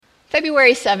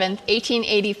February 7th,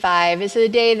 1885 is the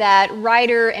day that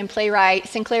writer and playwright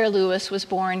Sinclair Lewis was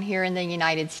born here in the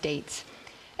United States.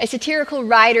 A satirical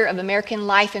writer of American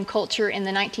life and culture in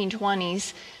the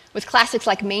 1920s, with classics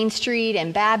like Main Street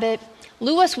and Babbitt,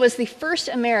 Lewis was the first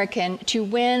American to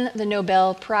win the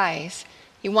Nobel Prize.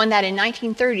 He won that in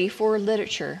 1930 for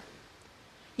literature.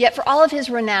 Yet for all of his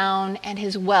renown and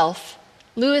his wealth,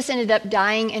 Lewis ended up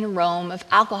dying in Rome of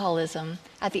alcoholism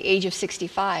at the age of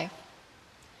 65.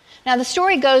 Now, the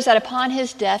story goes that upon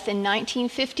his death in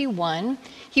 1951,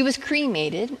 he was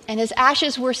cremated, and his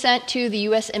ashes were sent to the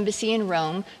U.S. Embassy in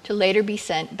Rome to later be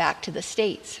sent back to the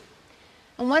States.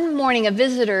 And one morning, a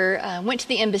visitor went to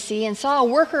the embassy and saw a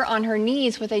worker on her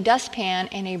knees with a dustpan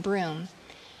and a broom.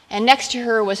 And next to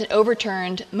her was an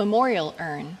overturned memorial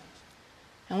urn.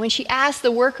 And when she asked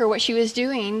the worker what she was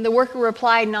doing, the worker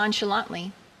replied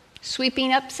nonchalantly,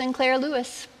 "Sweeping up Sinclair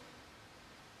Lewis."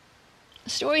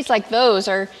 Stories like those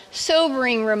are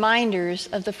sobering reminders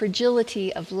of the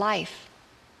fragility of life,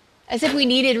 as if we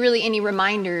needed really any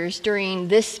reminders during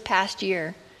this past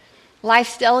year.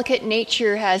 Life's delicate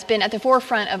nature has been at the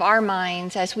forefront of our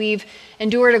minds as we've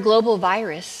endured a global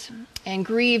virus and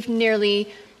grieved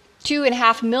nearly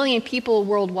 2.5 million people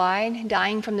worldwide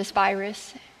dying from this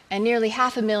virus, and nearly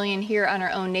 500,000 here on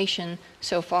our own nation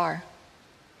so far.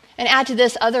 And add to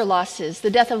this other losses,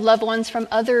 the death of loved ones from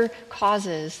other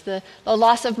causes, the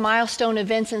loss of milestone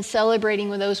events and celebrating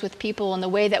with those with people in the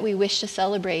way that we wish to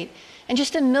celebrate, and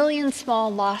just 1 million small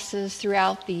losses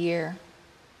throughout the year.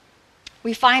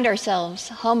 We find ourselves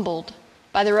humbled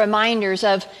by the reminders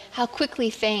of how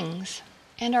quickly things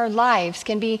and our lives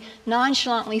can be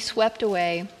nonchalantly swept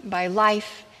away by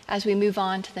life as we move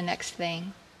on to the next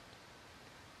thing.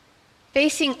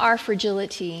 Facing our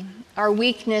fragility, our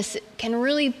weakness can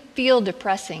really feel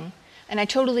depressing, and I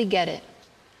totally get it.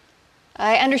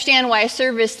 I understand why a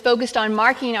service focused on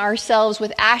marking ourselves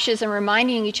with ashes and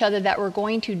reminding each other that we're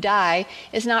going to die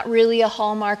is not really a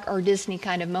Hallmark or Disney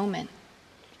kind of moment.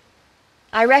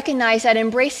 I recognize that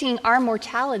embracing our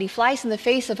mortality flies in the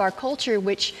face of our culture,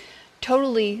 which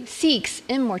totally seeks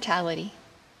immortality.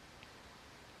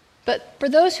 But for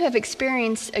those who have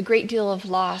experienced a great deal of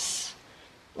loss,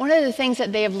 one of the things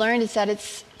that they have learned is that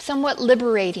it's somewhat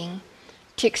liberating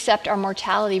to accept our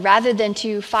mortality rather than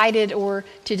to fight it or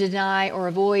to deny or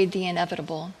avoid the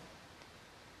inevitable.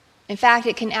 In fact,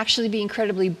 it can actually be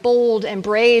incredibly bold and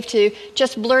brave to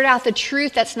just blurt out the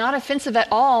truth that's not offensive at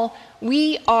all.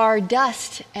 We are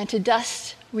dust, and to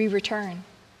dust we return.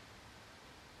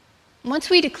 Once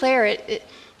we declare it,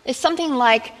 it's something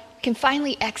like can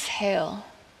finally exhale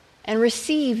and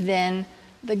receive then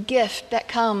the gift that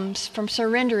comes from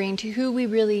surrendering to who we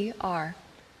really are,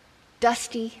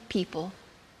 dusty people.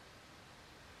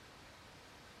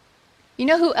 You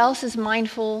know who else is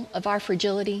mindful of our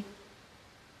fragility?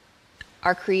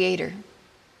 Our Creator.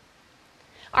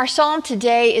 Our psalm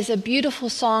today is a beautiful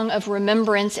song of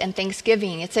remembrance and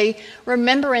thanksgiving. It's a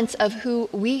remembrance of who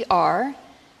we are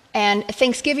and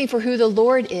thanksgiving for who the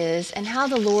Lord is and how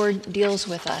the Lord deals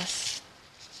with us.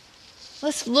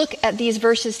 Let's look at these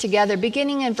verses together,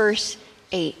 beginning in verse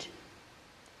 8.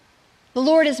 The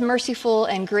Lord is merciful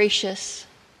and gracious,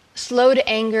 slow to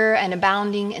anger and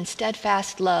abounding in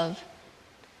steadfast love.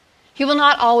 He will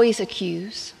not always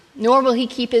accuse, nor will he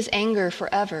keep his anger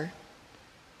forever.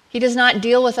 He does not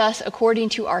deal with us according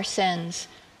to our sins,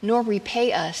 nor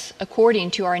repay us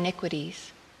according to our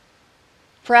iniquities.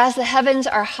 For as the heavens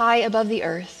are high above the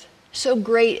earth, so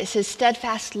great is his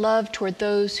steadfast love toward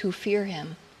those who fear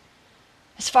him.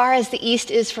 As far as the east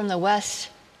is from the west,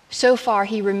 so far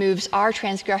he removes our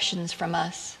transgressions from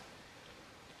us.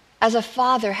 As a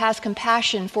father has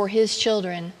compassion for his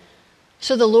children,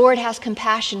 so the Lord has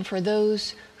compassion for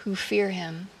those who fear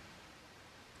him.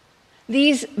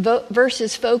 These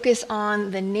verses focus on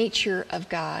the nature of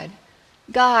God.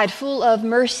 God, full of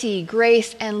mercy,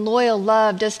 grace, and loyal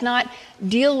love, does not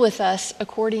deal with us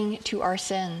according to our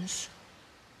sins.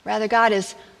 Rather, God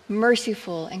is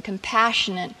merciful and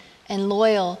compassionate and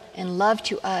loyal and love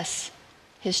to us,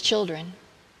 his children.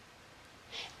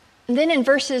 And then in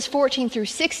verses 14 through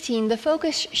 16, the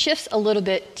focus shifts a little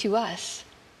bit to us.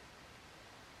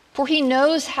 For he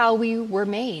knows how we were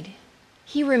made.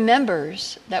 He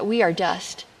remembers that we are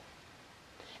dust.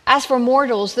 As for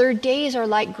mortals, their days are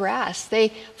like grass.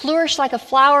 They flourish like a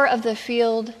flower of the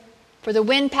field, for the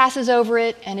wind passes over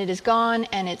it, and it is gone,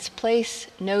 and its place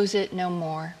knows it no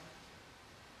more.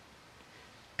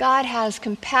 God has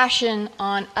compassion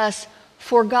on us,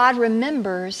 for God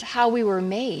remembers how we were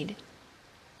made.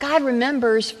 God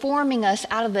remembers forming us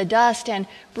out of the dust and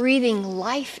breathing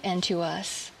life into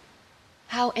us.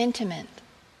 How intimate,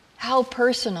 how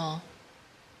personal.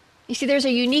 You see, there's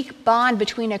a unique bond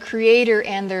between a creator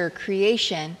and their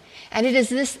creation, and it is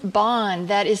this bond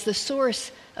that is the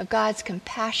source of God's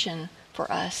compassion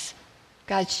for us,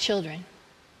 God's children.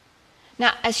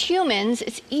 Now, as humans,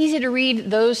 it's easy to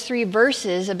read those 3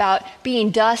 verses about being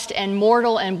dust and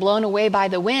mortal and blown away by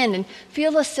the wind and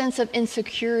feel a sense of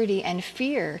insecurity and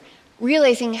fear,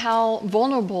 realizing how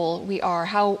vulnerable we are,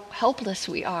 how helpless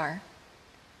we are.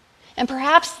 And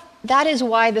perhaps that is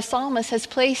why the psalmist has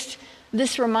placed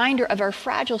this reminder of our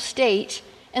fragile state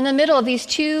in the middle of these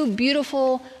 2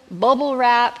 beautiful bubble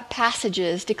wrap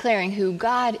passages declaring who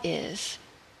God is.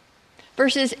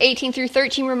 Verses 18 through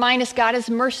 13 remind us God is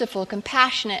merciful,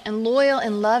 compassionate, and loyal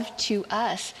in love to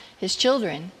us, his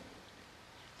children.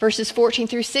 Verses 14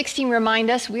 through 16 remind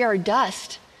us we are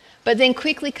dust, but then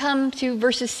quickly come to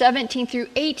verses 17 through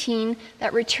 18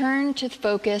 that return to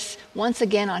focus once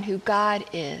again on who God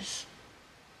is.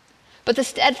 But the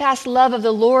steadfast love of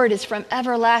the Lord is from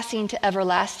everlasting to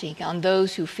everlasting on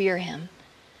those who fear him,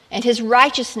 and his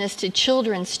righteousness to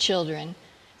children's children,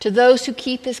 to those who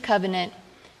keep his covenant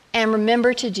and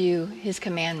remember to do his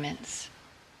commandments.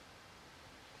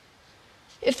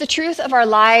 If the truth of our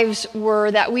lives were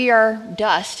that we are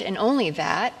dust and only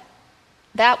that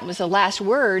was the last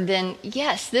word, then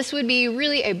yes, this would be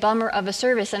really a bummer of a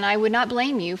service, and I would not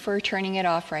blame you for turning it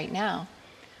off right now.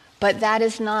 But that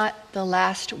is not the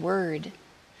last word.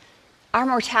 Our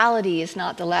mortality is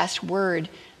not the last word,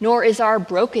 nor is our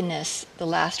brokenness the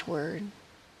last word.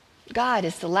 God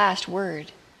is the last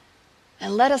word.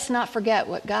 And let us not forget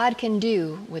what God can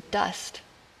do with dust.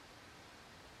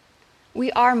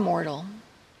 We are mortal,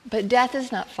 but death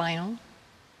is not final.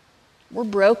 We're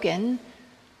broken,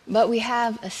 but we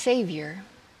have a Savior.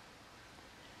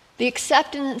 The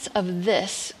acceptance of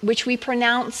this, which we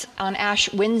pronounce on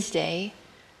Ash Wednesday,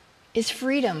 is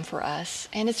freedom for us,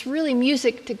 and it's really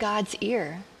music to God's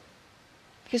ear.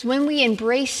 Because when we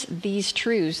embrace these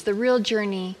truths, the real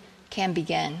journey can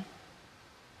begin.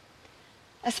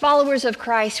 As followers of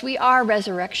Christ, we are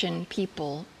resurrection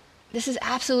people. This is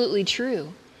absolutely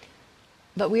true.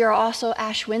 But we are also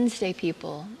Ash Wednesday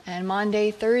people, and Maundy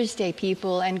Thursday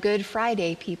people, and Good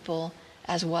Friday people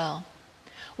as well.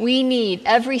 We need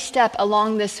every step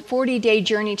along this 40-day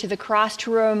journey to the cross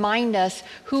to remind us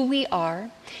who we are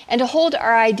and to hold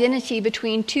our identity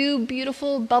between 2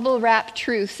 beautiful bubble-wrap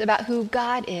truths about who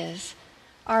God is,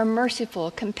 our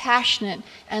merciful, compassionate,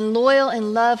 and loyal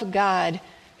and loved God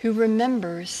who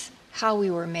remembers how we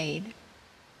were made.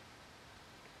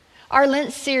 Our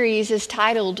Lent series is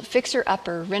titled Fixer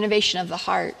Upper, Renovation of the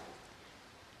Heart.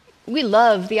 We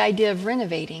love the idea of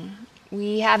renovating.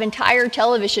 We have entire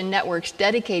television networks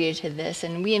dedicated to this,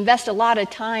 and we invest a lot of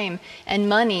time and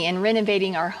money in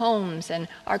renovating our homes and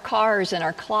our cars and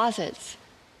our closets.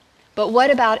 But what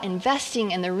about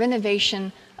investing in the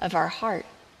renovation of our heart?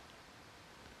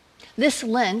 This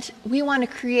Lent, we want to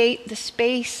create the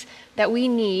space that we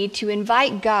need to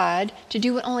invite God to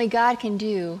do what only God can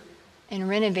do in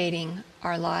renovating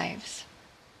our lives.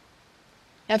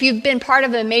 Now, if you've been part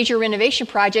of a major renovation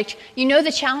project, you know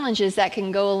the challenges that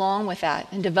can go along with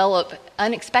that and develop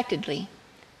unexpectedly.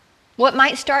 What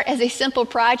might start as a simple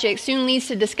project soon leads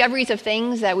to discoveries of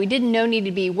things that we didn't know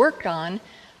needed to be worked on,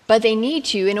 but they need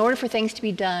to in order for things to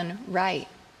be done right.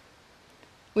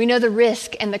 We know the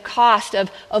risk and the cost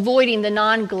of avoiding the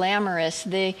non-glamorous,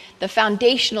 the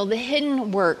foundational, the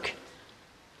hidden work.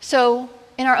 So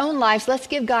in our own lives, let's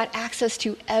give God access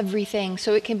to everything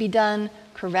so it can be done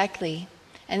correctly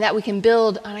and that we can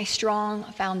build on a strong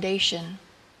foundation.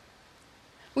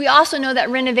 We also know that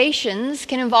renovations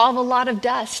can involve a lot of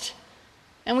dust,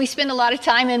 and we spend a lot of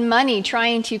time and money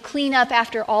trying to clean up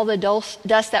after all the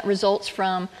dust that results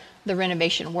from the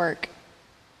renovation work.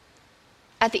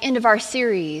 At the end of our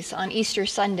series on Easter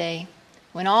Sunday,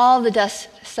 when all the dust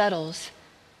settles,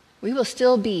 we will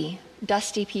still be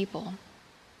dusty people.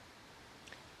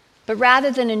 But rather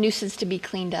than a nuisance to be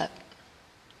cleaned up,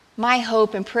 my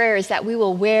hope and prayer is that we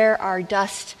will wear our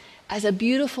dust as a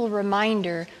beautiful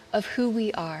reminder of who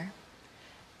we are.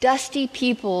 Dusty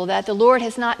people that the Lord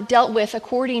has not dealt with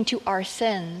according to our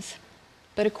sins,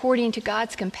 but according to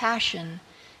God's compassion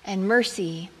and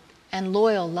mercy and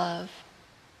loyal love.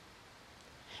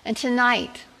 And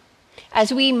tonight,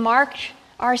 as we mark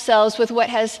ourselves with what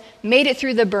has made it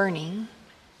through the burning,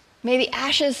 may the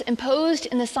ashes imposed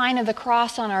in the sign of the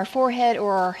cross on our forehead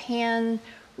or our hand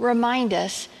remind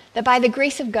us that by the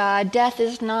grace of God, death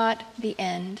is not the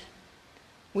end.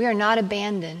 We are not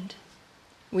abandoned.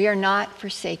 We are not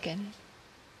forsaken.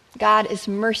 God is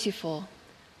merciful,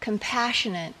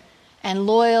 compassionate, and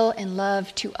loyal in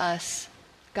love to us,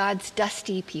 God's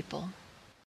dusty people.